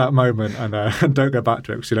 Savor that moment and don't go back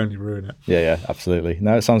to it, because you'll only ruin it. Yeah, absolutely.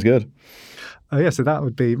 No, it sounds good. So that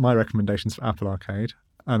would be my recommendations for Apple Arcade.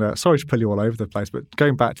 And sorry to pull you all over the place, but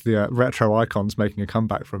going back to the retro icons making a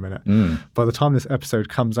comeback for a minute, by the time this episode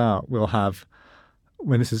comes out, we'll have...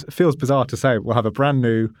 feels bizarre to say, we'll have a brand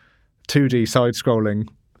new 2D side-scrolling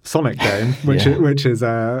Sonic game, which is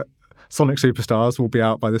Sonic Superstars will be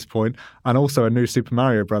out by this point, and also a new Super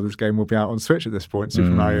Mario Brothers game will be out on Switch at this point, Super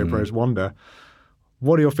Mario Bros. Wonder.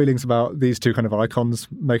 What are your feelings about these two kind of icons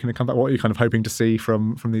making a comeback? What are you kind of hoping to see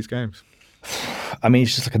from these games? I mean,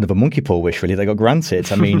 it's just like another monkey paw wish, really. They got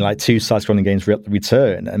granted. I mean, like two side-scrolling games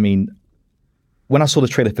return. I mean, when I saw the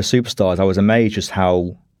trailer for Superstars, I was amazed just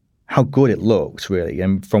how good it looked, really.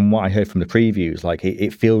 And from what I heard from the previews, like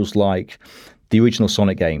it feels like the original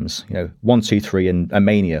Sonic games, 1, 2, 3, and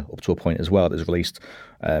Mania up to a point as well, that was released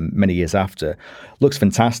many years after, looks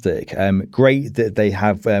fantastic. Great that they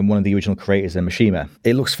have one of the original creators, Mishima.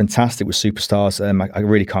 It looks fantastic with Superstars. I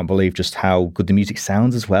really can't believe just how good the music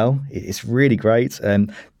sounds as well. It's really great.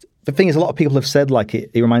 The thing is, a lot of people have said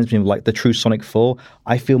it reminds me of the true Sonic 4.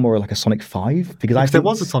 I feel more like a Sonic 5 because there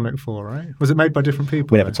was a Sonic 4, right? Was it made by different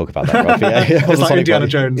people? We never talk about that, Rob. Yeah. It's like Indiana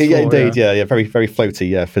Jones 4. Yeah, indeed. Yeah. Very, very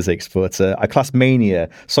floaty physics. But I class Mania,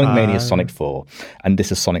 Sonic Mania is Sonic 4, and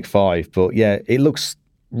this is Sonic 5. But yeah, it looks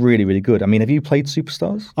really, really good. I mean, have you played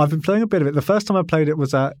Superstars? I've been playing a bit of it. The first time I played it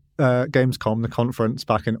was at Gamescom, the conference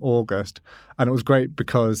back in August, and it was great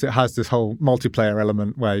because it has this whole multiplayer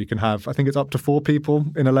element where you can have, I think it's up to 4 people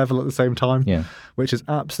in a level at the same time, which is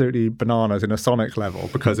absolutely bananas in a Sonic level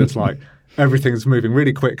because it's like everything's moving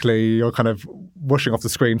really quickly. You're kind of whooshing off the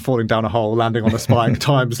screen, falling down a hole, landing on a spike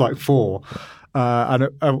times 4. And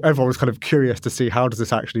everyone was kind of curious to see, how does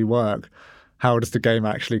this actually work? How does the game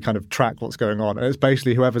actually kind of track what's going on? And it's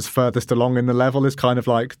basically whoever's furthest along in the level is kind of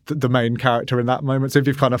like the main character in that moment. So if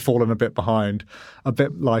you've kind of fallen a bit behind, a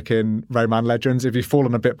bit like in Rayman Legends, if you've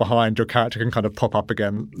fallen a bit behind, your character can kind of pop up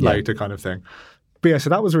again later kind of thing. But yeah,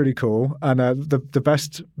 so that was really cool. And the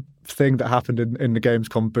best thing that happened in the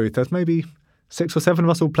Gamescom booth, there's maybe 6 or 7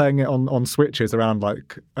 of us all playing it on Switches around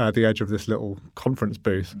the edge of this little conference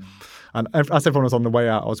booth. And as everyone was on the way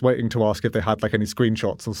out, I was waiting to ask if they had any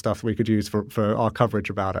screenshots or stuff we could use for our coverage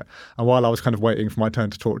about it. And while I was kind of waiting for my turn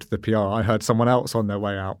to talk to the PR, I heard someone else on their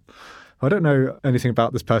way out. I don't know anything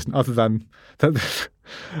about this person other than that.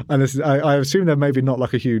 And I assume they're maybe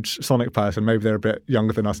not a huge Sonic person. Maybe they're a bit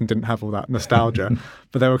younger than us and didn't have all that nostalgia.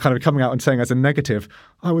 But they were kind of coming out and saying as a negative,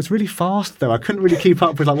 it was really fast though. I couldn't really keep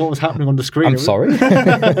up with what was happening on the screen. I'm sorry.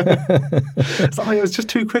 It's it was just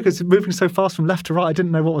too quick. It's moving so fast from left to right. I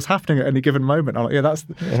didn't know what was happening at any given moment. I'm like, that's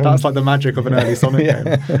the magic of an early Sonic game.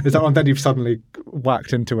 Is that then you've suddenly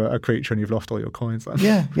whacked into a creature and you've lost all your coins?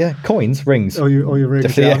 Then? Yeah. Coins, rings. Or your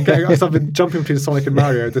rings. I've been jumping between Sonic and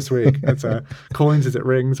Mario this week. It's coins, is it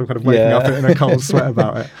rings? I'm kind of waking up in a cold sweat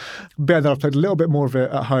about it. But then I've played a little bit more of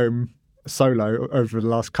it at home solo over the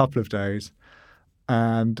last couple of days.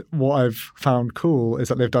 And what I've found cool is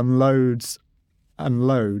that they've done loads and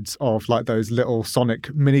loads of those little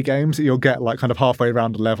Sonic mini games that you'll get kind of halfway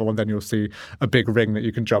around a level and then you'll see a big ring that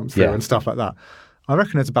you can jump through and stuff like that. I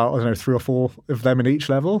reckon it's about 3 or 4 of them in each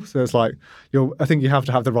level. So it's I think you have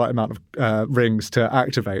to have the right amount of rings to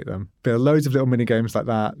activate them. There are loads of little mini games like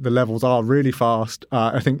that. The levels are really fast.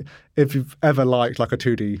 I think if you've ever liked a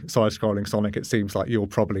 2D side-scrolling Sonic, it seems like you'll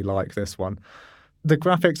probably like this one. The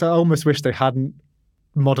graphics, I almost wish they hadn't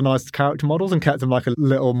modernized the character models and kept them a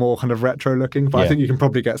little more kind of retro looking, but I think you can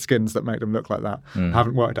probably get skins that make them look like that. I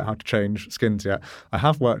haven't worked out how to change skins yet. I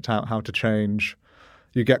have worked out how to change.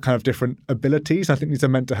 You get kind of different abilities. I think these are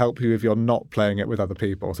meant to help you if you're not playing it with other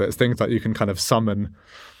people. So it's things like you can kind of summon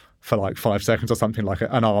for 5 seconds or something,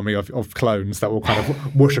 an army of clones that will kind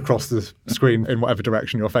of whoosh across the screen in whatever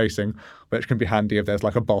direction you're facing, which can be handy if there's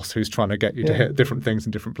a boss who's trying to get you to hit different things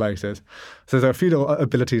in different places. So there are a few little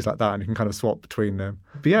abilities like that and you can kind of swap between them.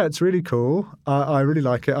 But yeah, it's really cool. I really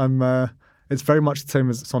like it. It's very much the same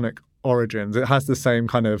as Sonic Origins. It has the same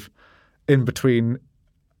kind of in-between,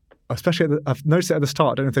 especially I've noticed it at the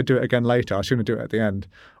start. I don't know if they do it again later. I assume they do it at the end.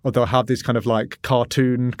 Or they'll have these kind of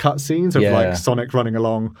cartoon cutscenes of Sonic running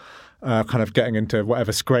along, kind of getting into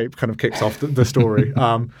whatever scrape kind of kicks off the story.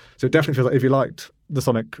 So it definitely feels like if you liked the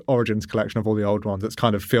Sonic Origins collection of all the old ones, it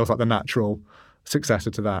kind of feels like the natural successor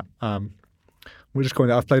to that. We're just calling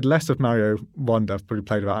it. I've played less of Mario Wonder. I've probably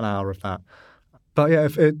played about an hour of that. But yeah,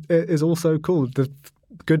 it is also cool. The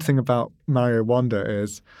good thing about Mario Wonder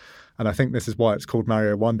is, and I think this is why it's called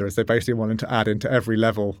Mario Wonder, is they basically wanted to add into every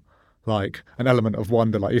level an element of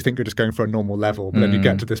wonder. You think you're just going for a normal level, but then you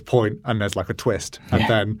get to this point and there's a twist. And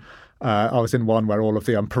then I was in one where all of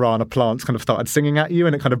the piranha plants kind of started singing at you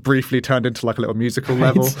and it kind of briefly turned into a little musical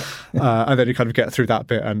level. And then you kind of get through that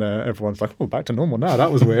bit and everyone's like, oh, back to normal now.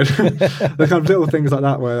 That was weird. There's kind of little things like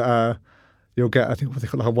that where you'll get, I think, what they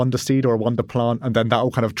call a wonder seed or a wonder plant, and then that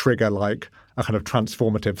will kind of trigger a kind of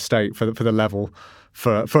transformative state for the level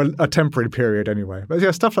for a temporary period anyway. But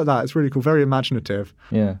yeah, stuff like that, it's really cool, very imaginative.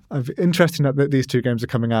 Yeah. Interesting that these two games are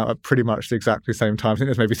coming out at pretty much the exactly same time. I think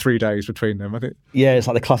there's maybe 3 days between them, I think. Yeah, it's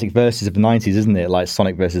like the classic verses of the 90s, isn't it? Like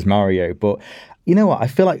Sonic versus Mario. But you know what? I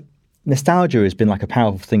feel like nostalgia has been a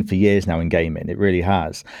powerful thing for years now in gaming. It really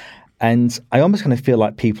has. And I almost kind of feel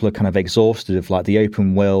like people are kind of exhausted of the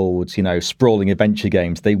open world, sprawling adventure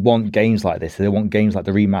games. They want games like this. They want games like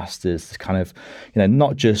the remasters, kind of,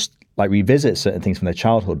 not just like revisit certain things from their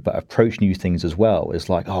childhood, but approach new things as well. It's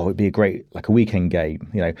like, oh, it'd be a great, like a weekend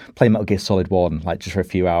game, play Metal Gear Solid 1, like just for a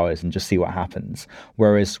few hours and just see what happens.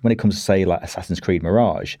 Whereas when it comes to, say, like Assassin's Creed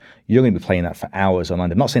Mirage, you're going to be playing that for hours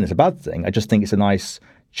online. I'm not saying it's a bad thing. I just think it's a nice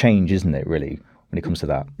change, isn't it, really, when it comes to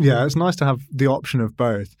that? Yeah, it's nice to have the option of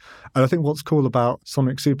both. And I think what's cool about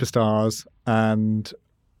Sonic Superstars and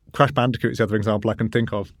Crash Bandicoot is the other example I can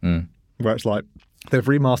think of, where it's like, they've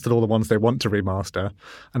remastered all the ones they want to remaster,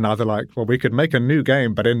 and now they're like, well, we could make a new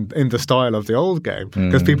game, but in the style of the old game,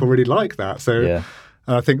 because people really like that. So and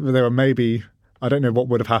I think that there were maybe, I don't know what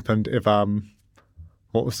would have happened if,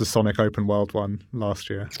 what was the Sonic open world one last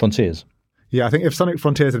year? Frontiers. Yeah, I think if Sonic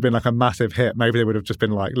Frontiers had been like a massive hit, maybe they would have just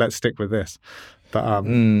been like, let's stick with this. But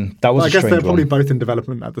that was I guess they're probably one. both in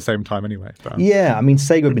development at the same time anyway. But, yeah, I mean,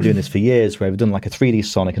 Sega have been doing this for years, where they've done like a 3D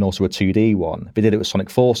Sonic and also a 2D one. They did it with Sonic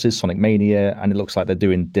Forces, Sonic Mania, and it looks like they're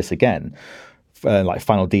doing this again. Like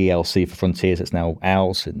final DLC for Frontiers that's now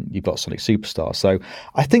out, and you've got Sonic Superstar. So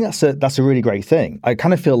I think that's a really great thing. I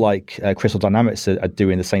kind of feel like Crystal Dynamics are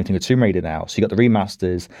doing the same thing with Tomb Raider now. So you got the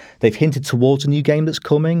remasters. They've hinted towards a new game that's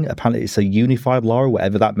coming. Apparently it's a unified Lara,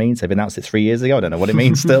 whatever that means. They've announced it 3 years ago. I don't know what it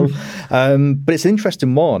means still. But it's an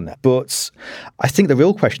interesting one. But I think the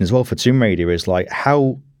real question as well for Tomb Raider is like,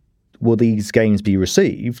 how will these games be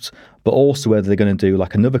received, but also whether they're going to do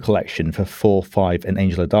like another collection for 4, 5 and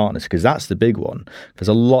Angel of Darkness, because that's the big one. There's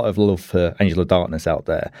a lot of love for Angel of Darkness out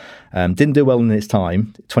there. Didn't do well in its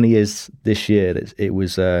time. 20 years this year,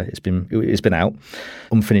 it's been out,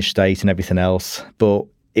 unfinished state and everything else, but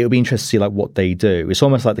it would be interesting to see like what they do. It's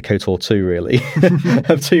almost like the KOTOR 2 really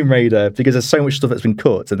of Tomb Raider, because there's so much stuff that's been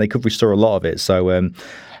cut and they could restore a lot of it. So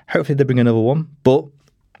hopefully they bring another one. But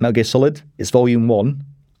Metal Gear Solid, it's Volume 1.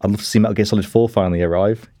 I'd love to see Metal Gear Solid 4 finally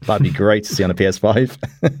arrive. That'd be great to see on a PS5.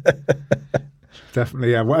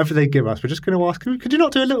 Definitely, yeah. Whatever they give us, we're just going to ask, could you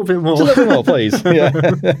not do a little bit more? Just a little bit more, please. Yeah.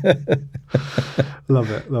 Love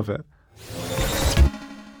it, love it.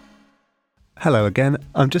 Hello again.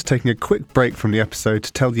 I'm just taking a quick break from the episode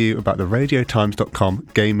to tell you about the RadioTimes.com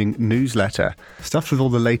gaming newsletter. Stuffed with all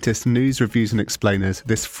the latest news, reviews and explainers,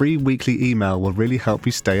 this free weekly email will really help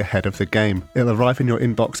you stay ahead of the game. It'll arrive in your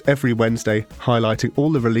inbox every Wednesday, highlighting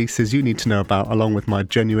all the releases you need to know about, along with my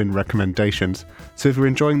genuine recommendations. So if you're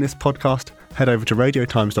enjoying this podcast, head over to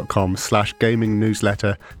radiotimes.com/gaming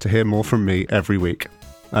newsletter to hear more from me every week.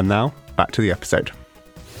 And now, back to the episode.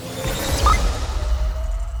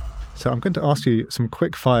 So I'm going to ask you some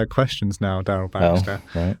quick-fire questions now, Daryl Baxter.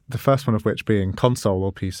 Oh, right. The first one of which being console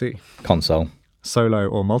or PC? Console. Solo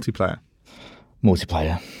or multiplayer?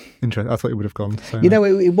 Multiplayer. Interesting. I thought you would have gone solo. You know,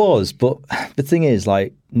 it was, but the thing is,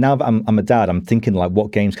 like, now that I'm a dad, I'm thinking, like, what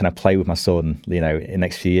games can I play with my son, in the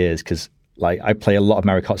next few years? Because, like, I play a lot of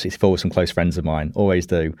Mario Kart 64 with some close friends of mine, always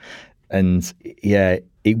do. And, yeah,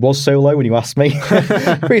 it was solo when you asked me.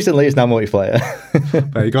 Recently, it's now multiplayer.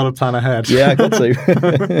 But you got to plan ahead. Yeah, I got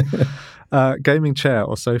to. Gaming chair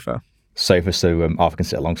or sofa? Sofa, so Arthur can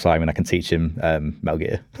sit alongside me and I can teach him Metal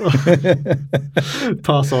Gear.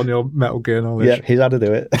 Pass on your Metal Gear knowledge. Yeah, here's how to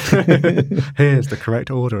do it. Here's the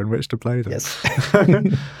correct order in which to play them. Yes.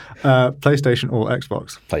 PlayStation or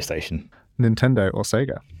Xbox? PlayStation. Nintendo or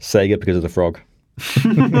Sega? Sega because of the frog.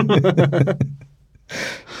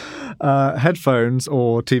 Headphones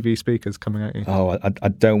or TV speakers coming at you? Oh, I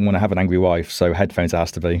don't want to have an angry wife, so headphones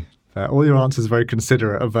has to be. All your answers are very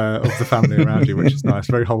considerate of the family around you, which is nice,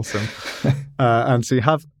 very wholesome. And so you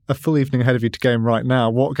have a full evening ahead of you to game right now.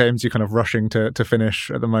 What games are you kind of rushing to finish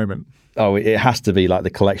at the moment? Oh, it has to be like the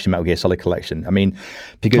collection, Metal Gear Solid collection. I mean,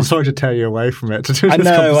 because I'm sorry to tear you away from it. I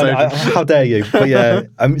know, how dare you? But yeah,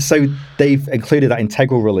 so they've included that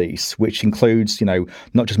integral release, which includes,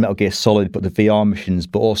 not just Metal Gear Solid, but the VR missions,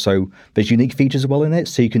 but also there's unique features as well in it.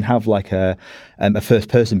 So you can have like a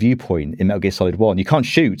first-person viewpoint in Metal Gear Solid 1. You can't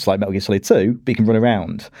shoot like Metal Gear Solid 2, but you can run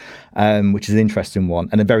around, which is an interesting one.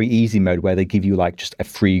 And a very easy mode where they give you like just a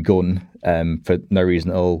free gun for no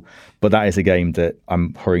reason at all. But that is a game that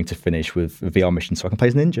I'm hurrying to finish with VR missions so I can play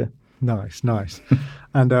as Ninja. Nice.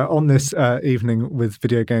 And on this evening with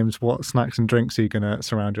video games, what snacks and drinks are you going to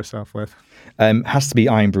surround yourself with? Has to be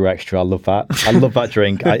Iron Brew Extra. I love that. I love that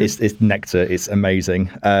drink. It's nectar. It's amazing.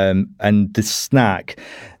 And the snack,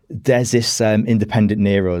 there's this independent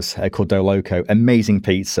near us called Do Loco. Amazing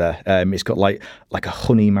pizza. It's got like a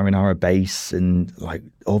honey marinara base and like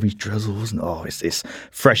all these drizzles, and it's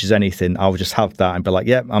fresh as anything. I'll just have that and be like,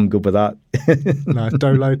 yeah, I'm good with that. Nice. Do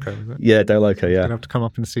Loco, is it? Yeah, Do Loco, yeah. I'm going to have to come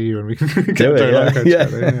up and see you and we can get Do Do it, Loco yeah.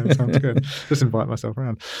 together. Yeah, sounds good. Just invite myself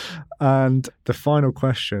around. And the final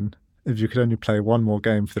question, if you could only play one more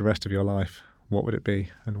game for the rest of your life, what would it be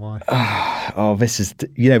and why?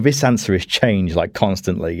 This answer has changed like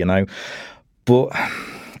constantly, but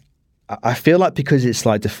I feel like because it's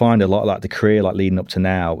like defined a lot like the career like leading up to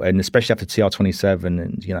now, and especially after TR27,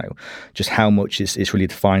 and just how much it's really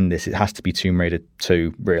defined this, it has to be Tomb Raider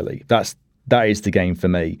 2. Really, that is the game for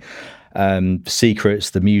me. The secrets,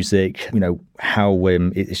 the music, how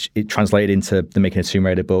it translated into the making a Tomb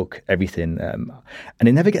Raider book, everything, and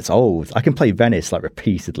it never gets old. I can play Venice like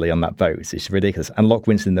repeatedly on that boat. It's ridiculous. And lock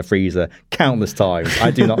Winston in the freezer countless times.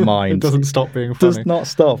 I do not mind. It doesn't stop being funny. Does not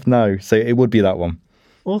stop. No. So it would be that one.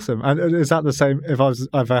 Awesome. And is that the same? If I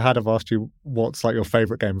had asked you what's like your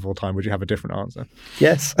favourite game of all time, would you have a different answer?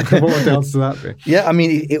 Yes. What would the answer to that be? Yeah, I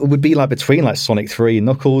mean, it would be like between like Sonic 3 and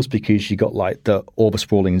Knuckles, because you got like all the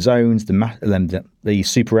sprawling zones, the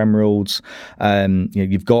Super Emeralds.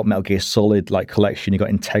 You've got Metal Gear Solid like collection. You've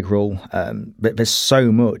got Integral. But there's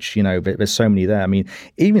so much. There's so many there. I mean,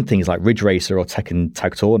 even things like Ridge Racer or Tekken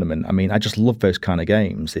Tag Tournament. I mean, I just love those kind of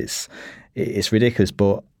games. It's ridiculous,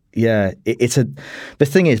 but. Yeah, the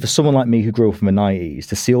thing is, for someone like me who grew up in the 90s,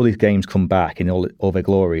 to see all these games come back in all their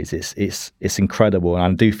glories, it's incredible. And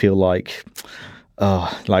I do feel like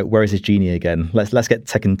where is his genie again? Let's get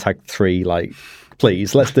Tekken Tag 3, like,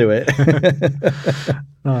 please, let's do it.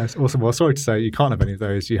 Nice, awesome. Well, sorry to say, you can't have any of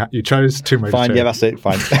those. You chose Tomb Raider 2. Fine, yeah, that's it,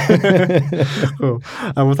 fine. Cool.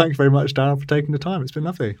 Well, thank you very much, Daryl, for taking the time. It's been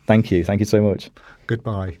lovely. Thank you so much.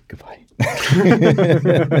 Goodbye.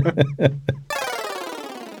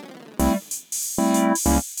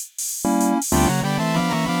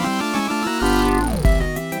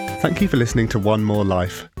 Thank you for listening to One More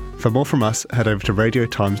Life. For more from us, head over to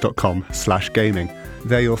radiotimes.com/gaming.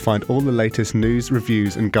 There you'll find all the latest news,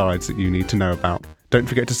 reviews and guides that you need to know about. Don't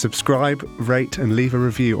forget to subscribe, rate and leave a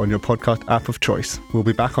review on your podcast app of choice. We'll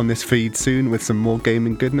be back on this feed soon with some more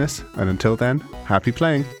gaming goodness, and until then, happy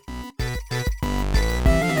playing.